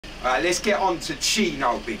Alright, let's get on to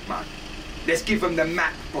Chino, big man. Let's give them the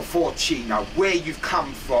map before Chino, where you've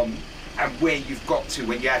come from and where you've got to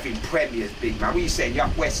when you're having premieres, big man. What are you saying? You're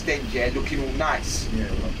up West End, yeah, looking all nice.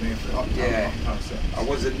 Yeah, we're up there for yeah. I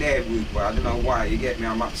wasn't there, rude, but I don't know why. You get me?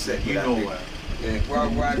 I'm upset. You know why. Yeah, well,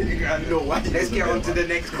 why? You know why. Let's get on to the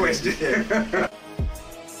next question. Yeah.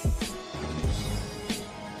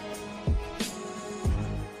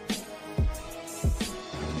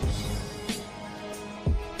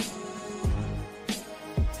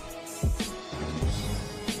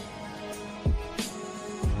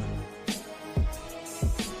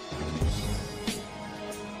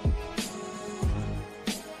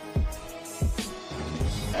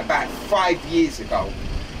 About 5 years ago,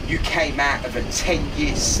 you came out of a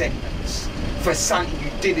 10-year sentence for something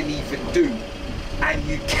you didn't even do. And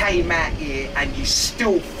you came out here and you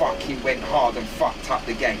still fucking went hard and fucked up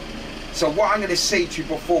the game. So what I'm going to say to you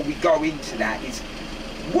before we go into that is,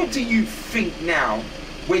 what do you think now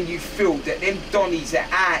when you feel that them Donnies are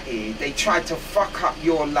out here, they tried to fuck up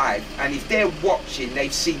your life, and if they're watching,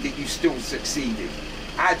 they've seen that you still succeeded?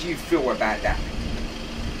 How do you feel about that?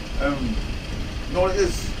 No, it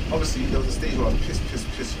is. Obviously, there was a stage where I was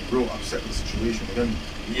pissed, real upset with the situation. Again,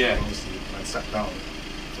 yeah. Obviously, I sat down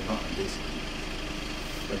for nothing, basically.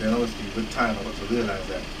 But then, obviously, with time, I got to realise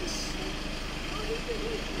that it's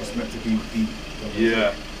what's meant to be with me.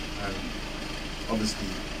 Yeah. And obviously,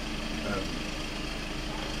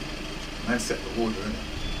 man set the order,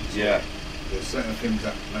 innit? So yeah. There's certain things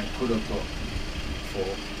that man could have got for,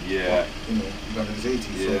 yeah. But, you know, he got in his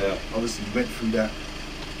 80s. Yeah. So obviously, he went through that.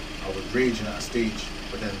 I was raging at a stage,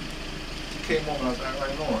 but then he came on and I was like,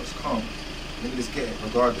 right, no, it's calm. Let me just get it,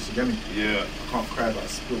 regardless, you get me? Yeah. I can't cry about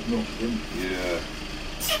spilled milk, you get me? Yeah.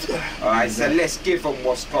 Alright, so let's give them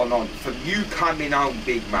what's gone on. From you coming home,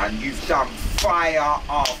 big man, you've done fire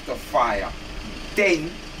after fire.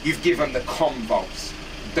 Then you've given the convos.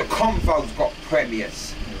 The convos got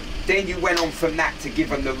premieres. Then you went on from that to give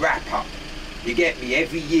them the wrap-up. You get me?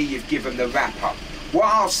 Every year you've given the wrap-up. What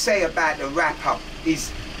I'll say about the wrap-up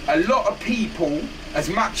is, a lot of people, as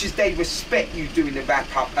much as they respect you doing the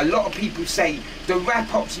wrap-up, a lot of people say the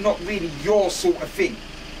wrap-up's not really your sort of thing.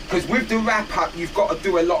 Because with the wrap-up, you've got to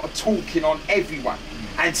do a lot of talking on everyone.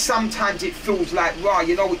 And sometimes it feels like, right,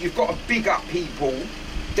 you know what, you've got to big up people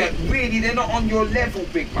that really, they're not on your level,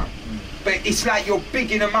 big man. But it's like you're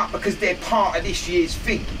bigging them up because they're part of this year's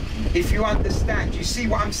thing. If you understand, you see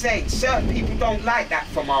what I'm saying? Certain people don't like that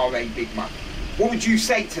from RA, big man. What would you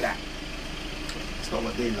say to that? It's not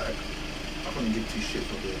what they like. I couldn't give two shits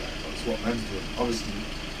what they like. It's what man's doing. Obviously,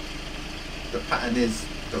 the pattern is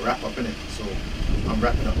the wrap up, innit? So I'm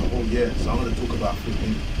wrapping up the whole year. So I'm going to talk about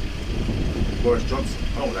flipping Boris Johnson.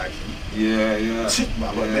 I don't like him. Yeah, yeah. But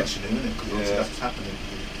I'm going to mention him, innit? Because obviously that's what's happening in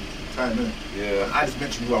time, innit? Yeah. And I just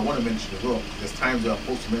mention who I want to mention as well. There's times where I'm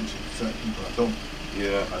supposed to mention certain people I don't.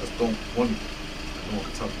 Yeah. I just don't want it. No one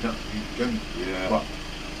can tell me that. You get me? Yeah. But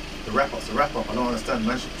the wrap up's a wrap up. I don't understand.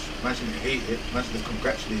 Man shouldn't hate it. Man should just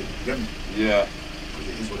congratulate it. You get me? Yeah. Because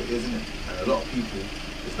it is what it is, isn't it? And a lot of people,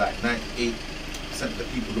 it's like 98% of the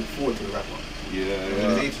people look forward to the wrap up. Yeah.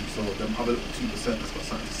 Yeah. 80, so them other 2% that's got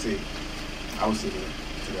something to say, I would say to them,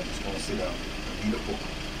 just go and sit down and read a book.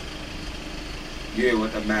 You hear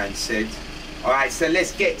what the man said. Alright, so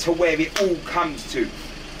let's get to where it all comes to.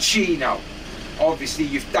 Chino, obviously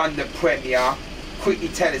you've done the premiere. Quickly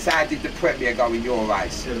tell us, how did the premiere go in your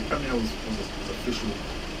eyes? Yeah, the premiere was official.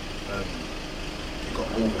 It got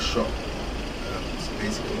overshot. So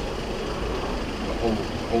basically, the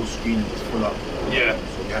whole screening was full up. Yeah.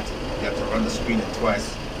 So we had to run the screening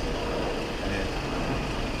twice. And then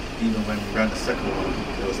even when we ran the second one,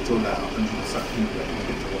 there was still like 100 and something people that didn't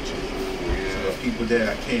get to watch it. Yeah. So there were people there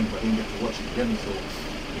that came but didn't get to watch it again. So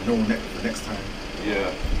we know the next time.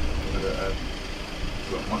 Yeah.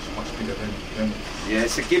 Much bigger than yeah,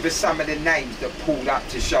 so give us some of the names that pulled up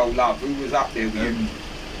to show love. Who was up there with you?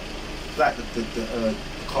 Like the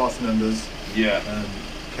cast members. Yeah.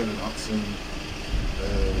 Kevin Hudson,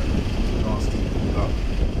 Nasty pulled up.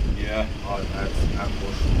 Yeah. Hard Lads,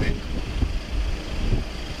 Ambush, Big.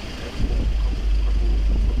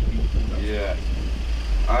 Yeah.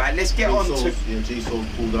 Alright, let's get on to... Yeah, JAILCELL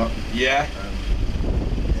pulled up. Yeah.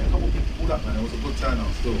 Yeah, a couple of people pulled up, man. It was a good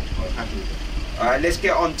turnout still. I was happy with it. Alright, let's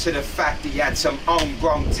get on to the fact that you had some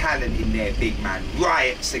homegrown talent in there, big man.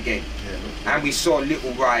 Riots again. Yeah, and we saw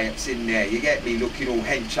little Riots in there, you get me, looking all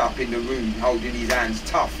hench up in the room, holding his hands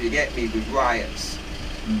tough, you get me, with Riots.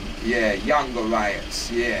 Yeah, younger Riots,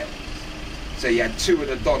 yeah. So you had two of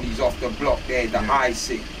the Donnies off the block there, the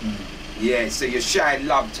icing. Yeah, so you're showing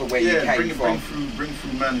love to where you came from. Bring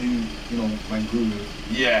through man who, you know, man grew with.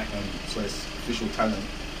 Yeah. So it's official talent.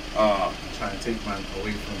 and try and take man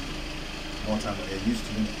away from more time that they're used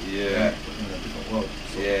to, innit? Yeah. Put them in a different world.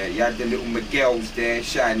 So, Yeah, you had the little Miguel's there,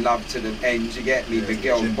 showing love to the ends, you get me? yeah,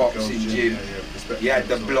 Miguel's boxing gym. Respect You had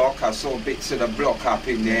the them, so- block, I saw bits of the block up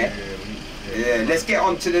in there. Yeah, let's get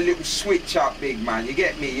on to the little switch up, big man, you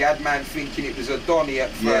get me? You had man thinking it was a Donny at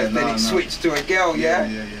first, then it switched to a girl, yeah?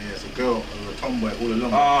 Yeah, it's a girl, a tomboy all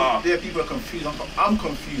along. Yeah, people are confused. I'm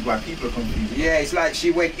confused why people are confused. Yeah, it's like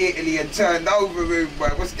she went Italy and turned over, rude boy.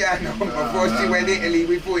 What's going on? Before she went Italy,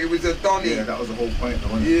 we thought it was a Donny. Yeah, that was the whole point,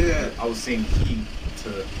 though, Yeah. I was saying he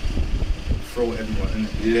to throw everyone in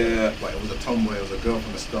it. Yeah. But it was a tomboy, it was a girl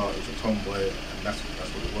from the start, it was a tomboy, and that's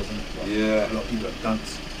what it was, innit? But Yeah. a lot of people are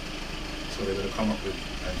dunce. So they're gonna come up with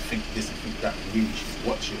and think this and think that. You really should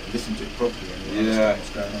watch it and listen to it properly and understand what's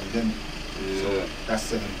going on. Then, so that's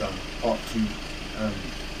said and done. Part 2,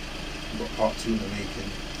 we've got part 2 in the making,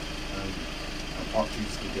 and part 2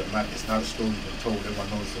 is gonna be a madness. Now the story's been told, everyone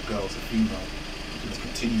knows the girl's a female. We can just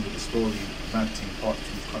continue with the story. Mad Team part 2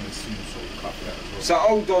 is coming soon, so look out for that as well. So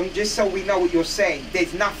hold on, just so we know what you're saying,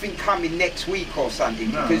 there's nothing coming next week or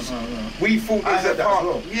something, because we thought there's a part.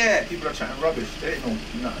 Well. Yeah. People are chatting rubbish. They ain't no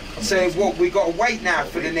nothing coming. So what, we got to wait now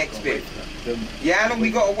for the next bit? Yeah, how long we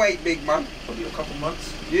got to wait, big man? Probably a couple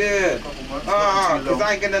months. Yeah. A couple months. Because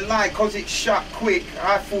I ain't going to lie, because it's shut quick,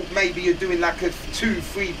 I thought maybe you're doing like a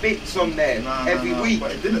 2-3 bits on there every week.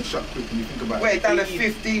 But it didn't shut quick when you think about it. Well, it done a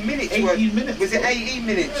 15 minutes. 18 minutes. Was it 18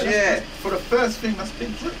 minutes? Yeah. For the first thing, that's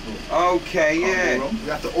big drip, bro. Okay, yeah. We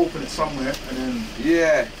have to open it somewhere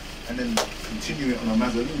and then continue it on a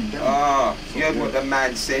Mazzoline. You heard what the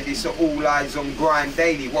man said. It's all eyes on Grime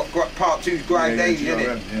Daily. What part 2's Grime Daily, isn't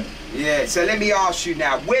it? Yeah. So let me ask you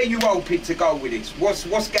now, where you hoping to go with this? What's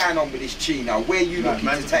going on with this Chino? Where you looking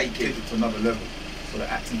to take it? Take it to another level. So the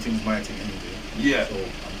acting thing's my thing anyway. Yeah. So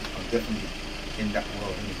I'm definitely in that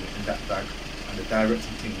world anyway, in that bag, and the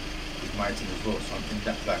directing thing is my thing as well. So I'm in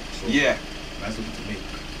that bag. So yeah. Man's looking to make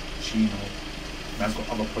Chino. Man's got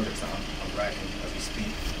other projects that I'm writing as we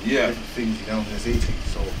speak. Yeah. Different things, you know, there's 18.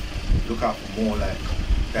 So look out for more like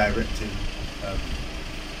directing,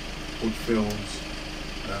 good films,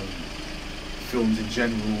 films in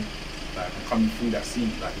general. Like I'm coming through that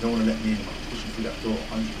scene. Like you don't want to let me in. I'm pushing through that door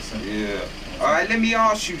 100%. Yeah. Alright, let me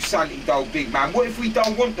ask you something though, big man. What if we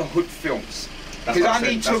don't want the hood films? Because I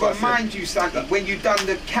need to remind you something. When you done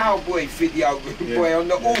the cowboy video, boy, on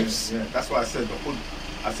the horse. Yeah, that's why I said the hood.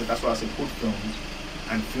 That's why I said hood films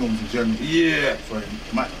and films in general. Yeah. So it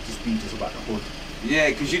might not just be just about the hood. Yeah,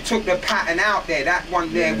 because you took the pattern out there, that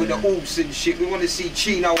one there with the horse and shit. We want to see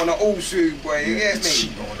Chino on a horse, boy, you get me?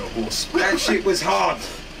 Chino on a horse. That shit was hard.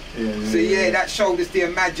 So that showed us the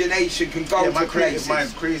imagination can go to my places.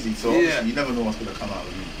 Mine's crazy, so obviously you never know what's going to come out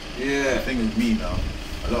with me. Yeah. The thing with me now,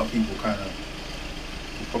 a lot of people kind of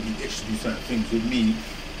will probably itch to do certain things. With me,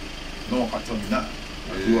 no one can tell me nothing.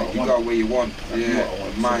 You go where you want. Yeah,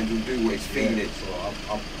 the mind will do what it's feeling. So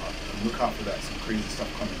I'll look out for that. Some crazy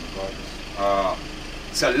stuff coming regardless.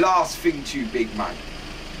 So last thing to you, big man.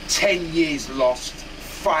 10 years lost,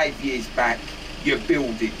 5 years back, you're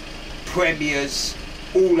building. Premieres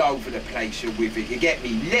all over the place, you're with it. You get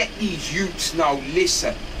me? Let these youths know,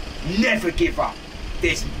 listen, never give up.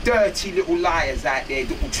 There's dirty little liars out there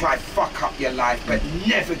that will try to fuck up your life, but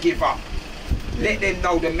never give up. Let them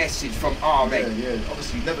know the message from RA. Yeah,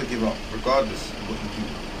 obviously you never give up, regardless of what you do.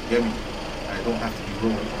 You get me? And it don't have to be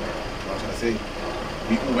raw. What I'm trying to say,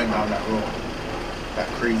 we all went down that road, that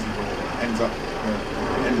crazy road, and ends up,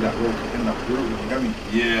 ended that road, ended up brutal, you get me?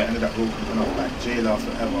 Yeah. Ended that road, ended up like jailer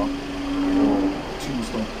forever, or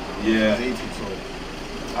tombstone. Yeah. So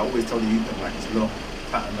I always tell the youth them like it's long,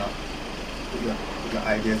 pattern up, put your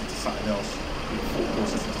ideas into something else, put your thought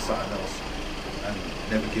process into something else, and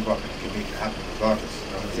never give up, and you can make it happen regardless.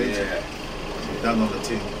 You know what I'm saying? So we've done all the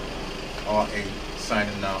thing. RA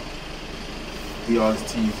signing out. DARDEST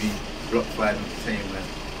TV, Block 5 Entertainment.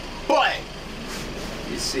 Boy!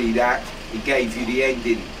 You see that? He gave you the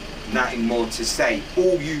ending. Nothing more to say.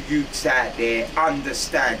 All you youths out there,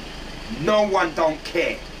 understand. No one don't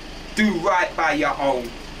care. Do right by your own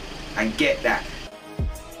and get that.